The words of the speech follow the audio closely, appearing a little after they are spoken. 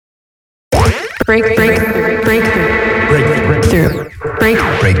Breakthrough.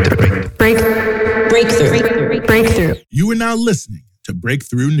 You are now listening to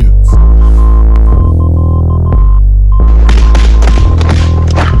Breakthrough News.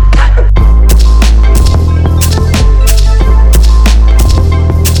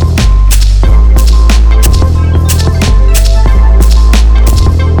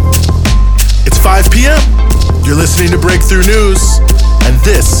 It's 5 p.m. You're listening to Breakthrough News, and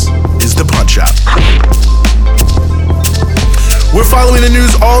this is The Punch-Out. We're following the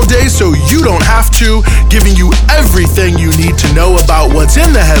news all day so you don't have to, giving you everything you need to know about what's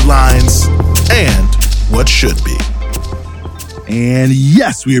in the headlines and what should be. And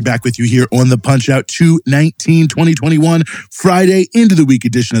yes, we are back with you here on The Punch-Out 2/19/2021, Friday into the week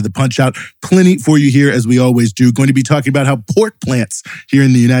edition of The Punch-Out. Plenty for you here, as we always do. Going to be talking about how pork plants here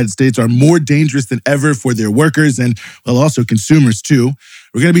in the United States are more dangerous than ever for their workers and, well, also consumers too.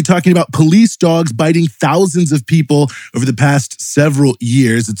 We're going to be talking about police dogs biting thousands of people over the past several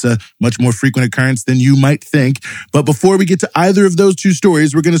years. It's a much more frequent occurrence than you might think. But before we get to either of those two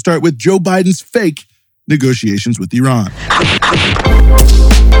stories, we're going to start with Joe Biden's fake negotiations with Iran.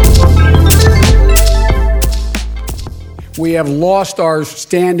 We have lost our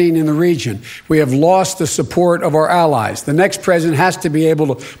standing in the region. We have lost the support of our allies. The next president has to be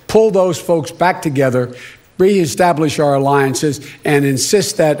able to pull those folks back together, reestablish our alliances, and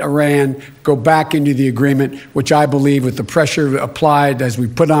insist that Iran go back into the agreement, which I believe with the pressure applied as we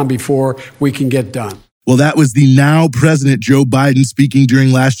put on before, we can get done. Well, that was the now President Joe Biden speaking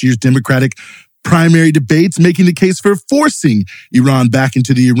during last year's Democratic primary debates, making the case for forcing Iran back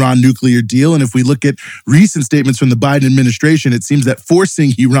into the Iran nuclear deal. And if we look at recent statements from the Biden administration, it seems that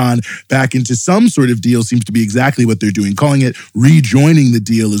forcing Iran back into some sort of deal seems to be exactly what they're doing. Calling it rejoining the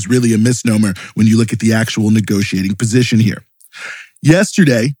deal is really a misnomer when you look at the actual negotiating position here.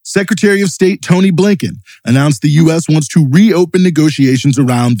 Yesterday, Secretary of State Tony Blinken announced the U.S. wants to reopen negotiations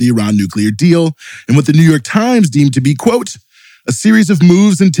around the Iran nuclear deal in what the New York Times deemed to be, quote, a series of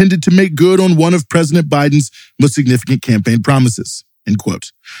moves intended to make good on one of President Biden's most significant campaign promises, end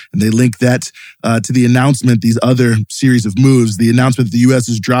quote. And they link that to the announcement, these other series of moves, the announcement that the U.S.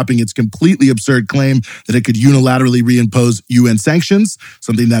 is dropping its completely absurd claim that it could unilaterally reimpose UN sanctions,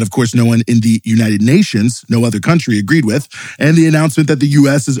 something that, of course, no one in the United Nations, no other country agreed with, and the announcement that the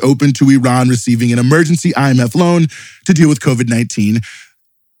U.S. is open to Iran receiving an emergency IMF loan to deal with COVID-19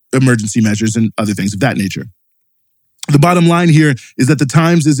 emergency measures and other things of that nature. The bottom line here is that the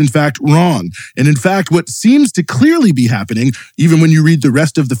Times is in fact wrong. And in fact, what seems to clearly be happening, even when you read the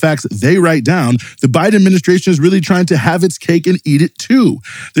rest of the facts they write down, the Biden administration is really trying to have its cake and eat it too.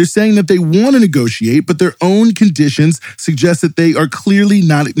 They're saying that they want to negotiate, but their own conditions suggest that they are clearly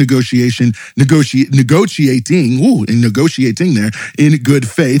not negotiating there in good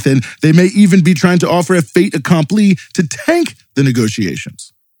faith. And they may even be trying to offer a fait accompli to tank the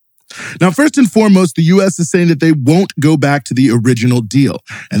negotiations. Now, first and foremost, the U.S. is saying that they won't go back to the original deal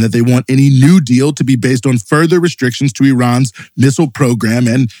and that they want any new deal to be based on further restrictions to Iran's missile program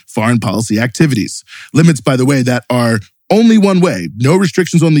and foreign policy activities. Limits, by the way, that are only one way. No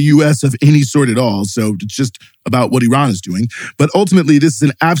restrictions on the U.S. of any sort at all. So it's just about what Iran is doing. But ultimately, this is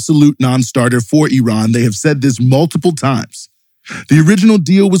an absolute non-starter for Iran. They have said this multiple times. The original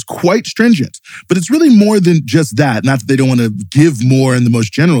deal was quite stringent, but it's really more than just that. Not that they don't want to give more in the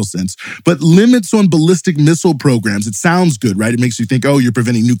most general sense, but limits on ballistic missile programs. It sounds good, right? It makes you think, oh, you're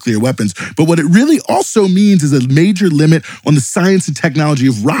preventing nuclear weapons. But what it really also means is a major limit on the science and technology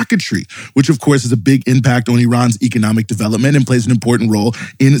of rocketry, which of course has a big impact on Iran's economic development and plays an important role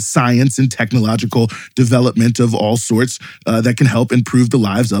in science and technological development of all sorts that can help improve the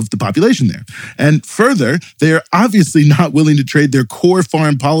lives of the population there. And further, they are obviously not willing to trade their core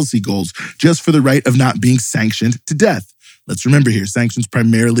foreign policy goals just for the right of not being sanctioned to death. Let's remember here, sanctions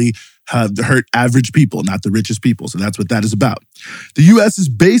primarily hurt average people, not the richest people. So that's what that is about. The U.S. is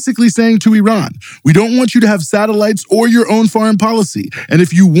basically saying to Iran, we don't want you to have satellites or your own foreign policy. And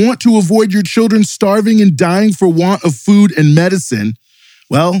if you want to avoid your children starving and dying for want of food and medicine,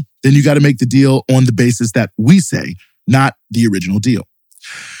 well, then you got to make the deal on the basis that we say, not the original deal.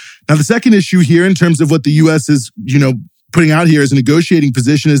 Now, the second issue here in terms of what the U.S. is, putting out here as a negotiating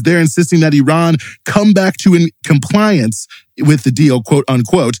position is they're insisting that Iran come back to in compliance with the deal, quote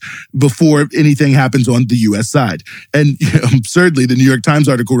unquote, before anything happens on the U.S. side. And absurdly, the New York Times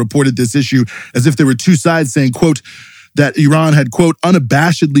article reported this issue as if there were two sides saying, quote, that Iran had, quote,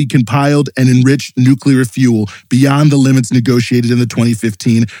 unabashedly compiled and enriched nuclear fuel beyond the limits negotiated in the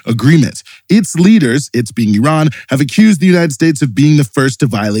 2015 agreement. Its leaders, it's being Iran, have accused the United States of being the first to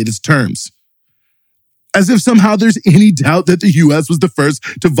violate its terms. As if somehow there's any doubt that the U.S. was the first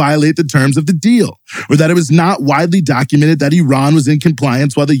to violate the terms of the deal, or that it was not widely documented that Iran was in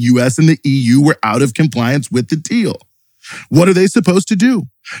compliance while the U.S. and the EU were out of compliance with the deal. What are they supposed to do?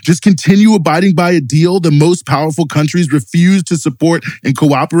 Just continue abiding by a deal the most powerful countries refuse to support and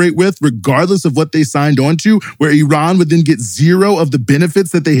cooperate with, regardless of what they signed on to, where Iran would then get zero of the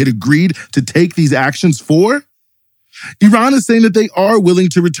benefits that they had agreed to take these actions for? Iran is saying that they are willing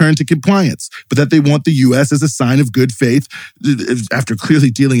to return to compliance, but that they want the U.S. as a sign of good faith, after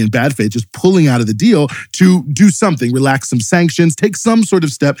clearly dealing in bad faith, just pulling out of the deal, to do something, relax some sanctions, take some sort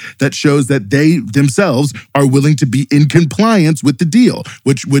of step that shows that they themselves are willing to be in compliance with the deal,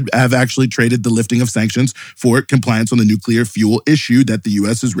 which would have actually traded the lifting of sanctions for compliance on the nuclear fuel issue that the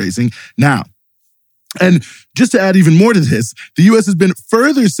U.S. is raising now. And just to add even more to this, the U.S. has been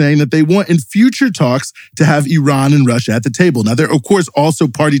further saying that they want in future talks to have Iran and Russia at the table. Now, they're, of course, also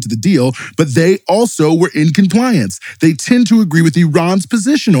party to the deal, but they also were in compliance. They tend to agree with Iran's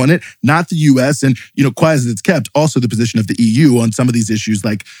position on it, not the U.S. And, quiet as it's kept, also the position of the EU on some of these issues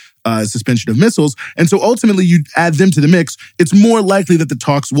like suspension of missiles. And so ultimately, you add them to the mix, it's more likely that the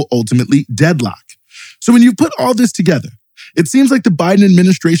talks will ultimately deadlock. So when you put all this together, it seems like the Biden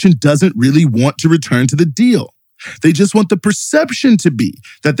administration doesn't really want to return to the deal. They just want the perception to be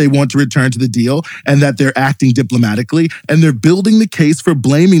that they want to return to the deal and that they're acting diplomatically, and they're building the case for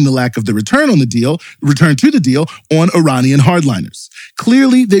blaming the lack of the return to the deal on Iranian hardliners.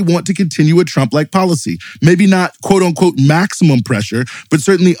 Clearly, they want to continue a Trump-like policy. Maybe not quote-unquote maximum pressure, but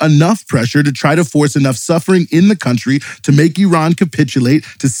certainly enough pressure to try to force enough suffering in the country to make Iran capitulate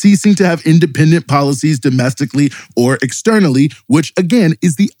to ceasing to have independent policies domestically or externally, which again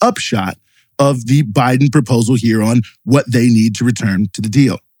is the upshot of the Biden proposal here on what they need to return to the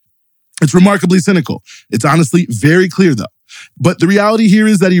deal. It's remarkably cynical. It's honestly very clear, though. But the reality here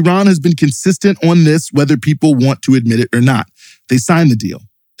is that Iran has been consistent on this, whether people want to admit it or not. They signed the deal.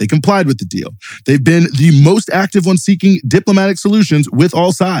 They complied with the deal. They've been the most active on seeking diplomatic solutions with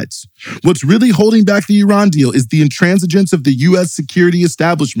all sides. What's really holding back the Iran deal is the intransigence of the U.S. security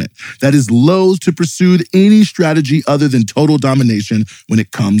establishment that is loath to pursue any strategy other than total domination when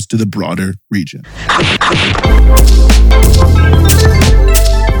it comes to the broader region.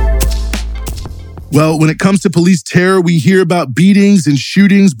 Well, when it comes to police terror, we hear about beatings and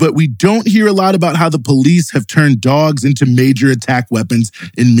shootings, but we don't hear a lot about how the police have turned dogs into major attack weapons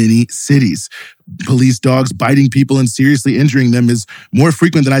in many cities. Police dogs biting people and seriously injuring them is more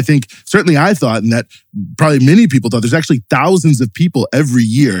frequent than certainly I thought, and that probably many people thought. There's actually thousands of people every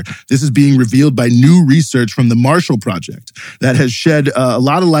year. This is being revealed by new research from the Marshall Project that has shed a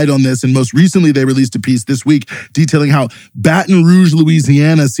lot of light on this. And most recently, they released a piece this week detailing how Baton Rouge,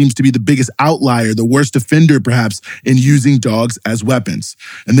 Louisiana seems to be the biggest outlier, the worst offender perhaps, in using dogs as weapons.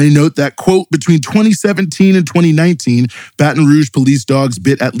 And they note that, quote, between 2017 and 2019, Baton Rouge police dogs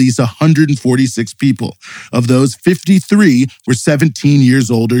bit at least 146 people. Of those, 53 were 17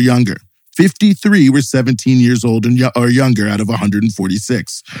 years old or younger. 53 were 17 years old or younger out of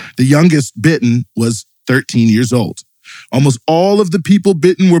 146. The youngest bitten was 13 years old. Almost all of the people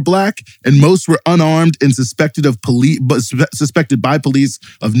bitten were black, and most were unarmed and suspected by police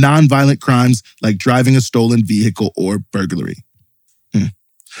of nonviolent crimes like driving a stolen vehicle or burglary.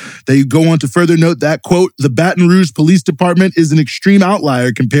 They go on to further note that, quote, the Baton Rouge Police Department is an extreme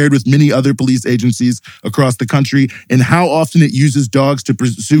outlier compared with many other police agencies across the country in how often it uses dogs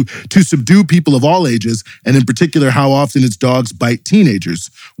to subdue people of all ages, and in particular, how often its dogs bite teenagers.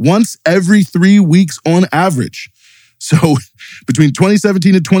 Once every 3 weeks on average. So between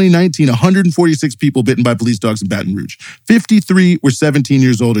 2017 and 2019, 146 people bitten by police dogs in Baton Rouge. 53 were 17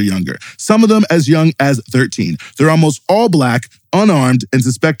 years old or younger. Some of them as young as 13. They're almost all black, unarmed, and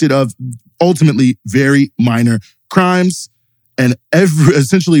suspected of ultimately very minor crimes. And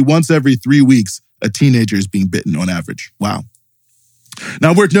essentially once every 3 weeks, a teenager is being bitten on average. Wow.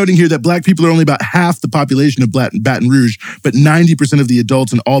 Now, worth noting here that black people are only about half the population of Baton Rouge, but 90% of the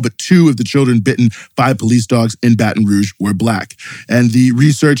adults and all but 2 of the children bitten by police dogs in Baton Rouge were black. And the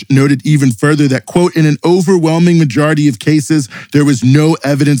research noted even further that, quote, in an overwhelming majority of cases, there was no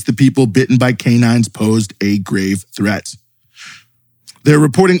evidence the people bitten by canines posed a grave threat. Their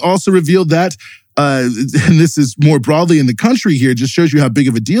reporting also revealed that and this is more broadly in the country here, just shows you how big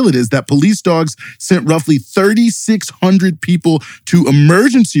of a deal it is, that police dogs sent roughly 3,600 people to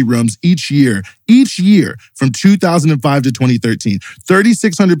emergency rooms each year from 2005 to 2013.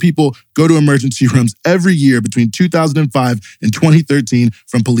 3,600 people go to emergency rooms every year between 2005 and 2013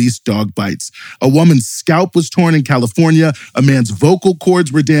 from police dog bites. A woman's scalp was torn in California. A man's vocal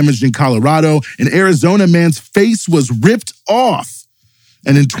cords were damaged in Colorado. In Arizona, a man's face was ripped off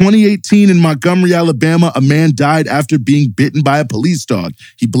And in 2018 in Montgomery, Alabama, a man died after being bitten by a police dog.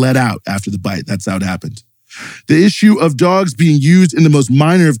 He bled out after the bite. That's how it happened. The issue of dogs being used in the most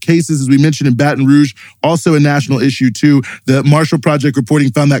minor of cases, as we mentioned in Baton Rouge, also a national issue too. The Marshall Project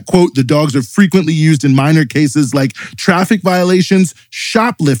reporting found that, quote, the dogs are frequently used in minor cases like traffic violations,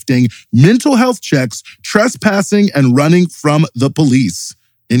 shoplifting, mental health checks, trespassing, and running from the police,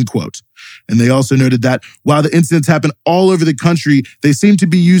 end quote. And they also noted that while the incidents happen all over the country, they seem to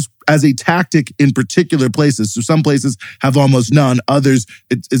be used as a tactic in particular places. So some places have almost none. Others,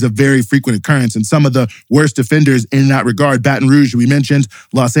 it is a very frequent occurrence. And some of the worst offenders in that regard, Baton Rouge, we mentioned,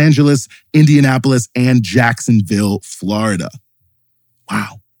 Los Angeles, Indianapolis, and Jacksonville, Florida.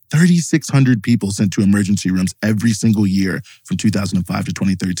 Wow. 3,600 people sent to emergency rooms every single year from 2005 to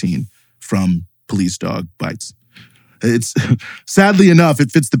 2013 from police dog bites. It's sadly enough,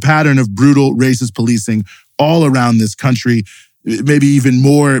 it fits the pattern of brutal racist policing all around this country. Maybe even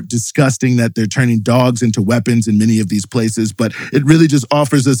more disgusting that they're turning dogs into weapons in many of these places, but it really just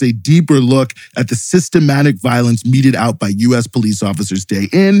offers us a deeper look at the systematic violence meted out by U.S. police officers day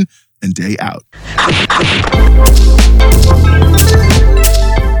in and day out.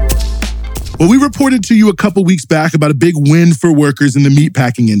 Well, we reported to you a couple weeks back about a big win for workers in the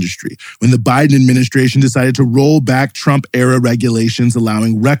meatpacking industry when the Biden administration decided to roll back Trump-era regulations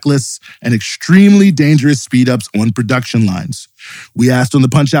allowing reckless and extremely dangerous speed-ups on production lines. We asked on the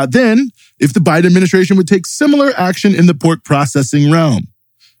Punch Out then if the Biden administration would take similar action in the pork processing realm.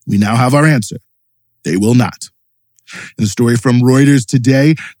 We now have our answer. They will not. In a story from Reuters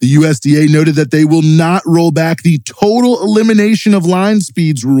today, the USDA noted that they will not roll back the total elimination of line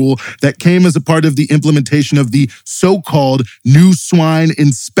speeds rule that came as a part of the implementation of the so-called New Swine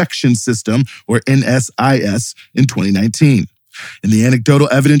Inspection System, or NSIS, in 2019. And the anecdotal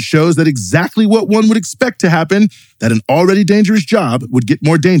evidence shows that exactly what one would expect to happen, that an already dangerous job would get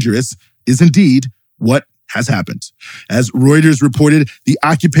more dangerous, is indeed what has happened. As Reuters reported, the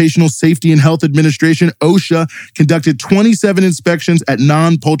Occupational Safety and Health Administration, OSHA, conducted 27 inspections at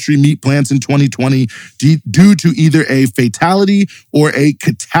non-poultry meat plants in 2020 due to either a fatality or a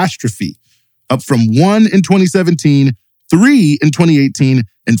catastrophe, up from 1 in 2017, 3 in 2018,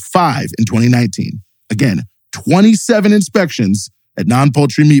 and 5 in 2019. Again, 27 inspections at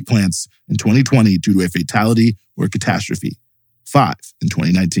non-poultry meat plants in 2020 due to a fatality or catastrophe, 5 in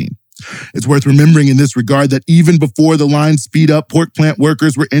 2019. It's worth remembering in this regard that even before the line speed up, pork plant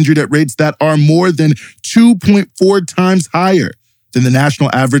workers were injured at rates that are more than 2.4 times higher than the national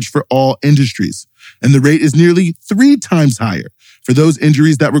average for all industries. And the rate is nearly 3 times higher for those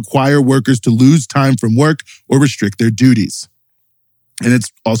injuries that require workers to lose time from work or restrict their duties. And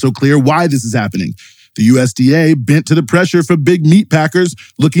it's also clear why this is happening. The USDA bent to the pressure for big meat packers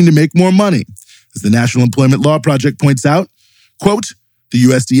looking to make more money. As the National Employment Law Project points out, quote, the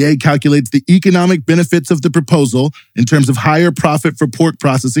USDA calculates the economic benefits of the proposal in terms of higher profit for pork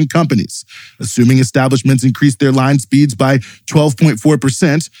processing companies. Assuming establishments increase their line speeds by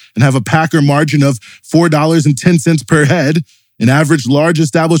 12.4% and have a packer margin of $4.10 per head, an average large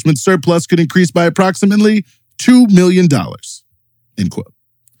establishment surplus could increase by approximately $2 million, end quote.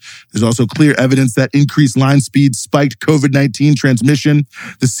 There's also clear evidence that increased line speeds spiked COVID-19 transmission.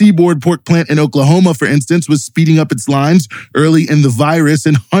 The Seaboard pork plant in Oklahoma, for instance, was speeding up its lines early in the virus,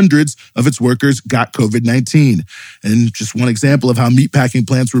 and hundreds of its workers got COVID-19. And just one example of how meatpacking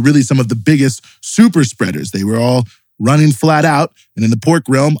plants were really some of the biggest super spreaders. They were all running flat out, and in the pork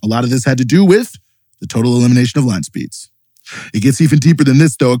realm, a lot of this had to do with the total elimination of line speeds. It gets even deeper than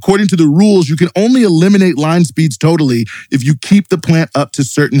this, though. According to the rules, you can only eliminate line speeds totally if you keep the plant up to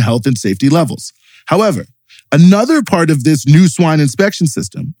certain health and safety levels. However, another part of this new swine inspection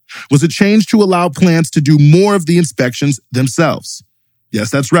system was a change to allow plants to do more of the inspections themselves. Yes,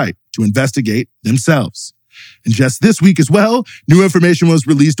 that's right, to investigate themselves. And just this week as well, new information was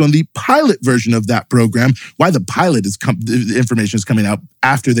released on the pilot version of that program. Why the pilot the information is coming out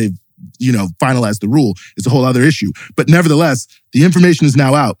after they've finalize the rule is a whole other issue. But nevertheless, the information is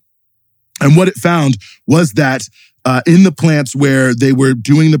now out. And what it found was that in the plants where they were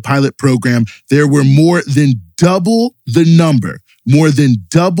doing the pilot program, there were more than double the number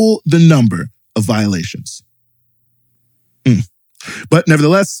of violations. But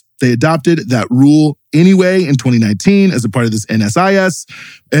nevertheless, they adopted that rule anyway in 2019 as a part of this NSIS.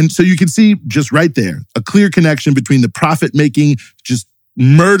 And so you can see just right there, a clear connection between the profit-making, just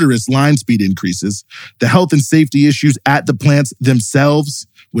murderous line speed increases, the health and safety issues at the plants themselves,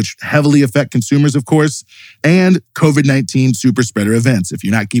 which heavily affect consumers, of course, and COVID-19 super spreader events. If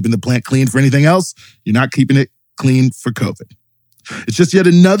you're not keeping the plant clean for anything else, you're not keeping it clean for COVID. It's just yet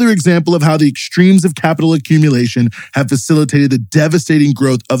another example of how the extremes of capital accumulation have facilitated the devastating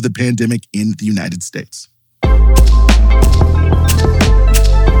growth of the pandemic in the United States.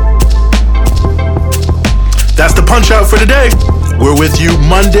 That's the Punch Out for today. We're with you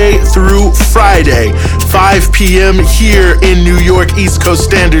Monday through Friday, 5 p.m. here in New York East Coast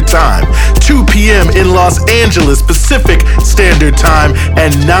Standard Time, 2 p.m. in Los Angeles Pacific Standard Time,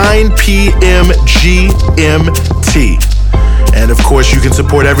 and 9 p.m. GMT. And of course, you can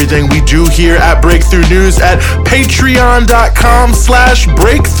support everything we do here at Breakthrough News at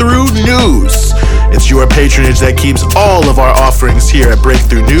patreon.com/Breakthrough News. It's your patronage that keeps all of our offerings here at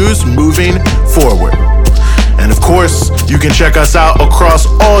Breakthrough News moving forward. And of course, you can check us out across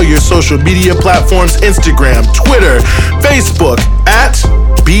all your social media platforms, Instagram, Twitter, Facebook, at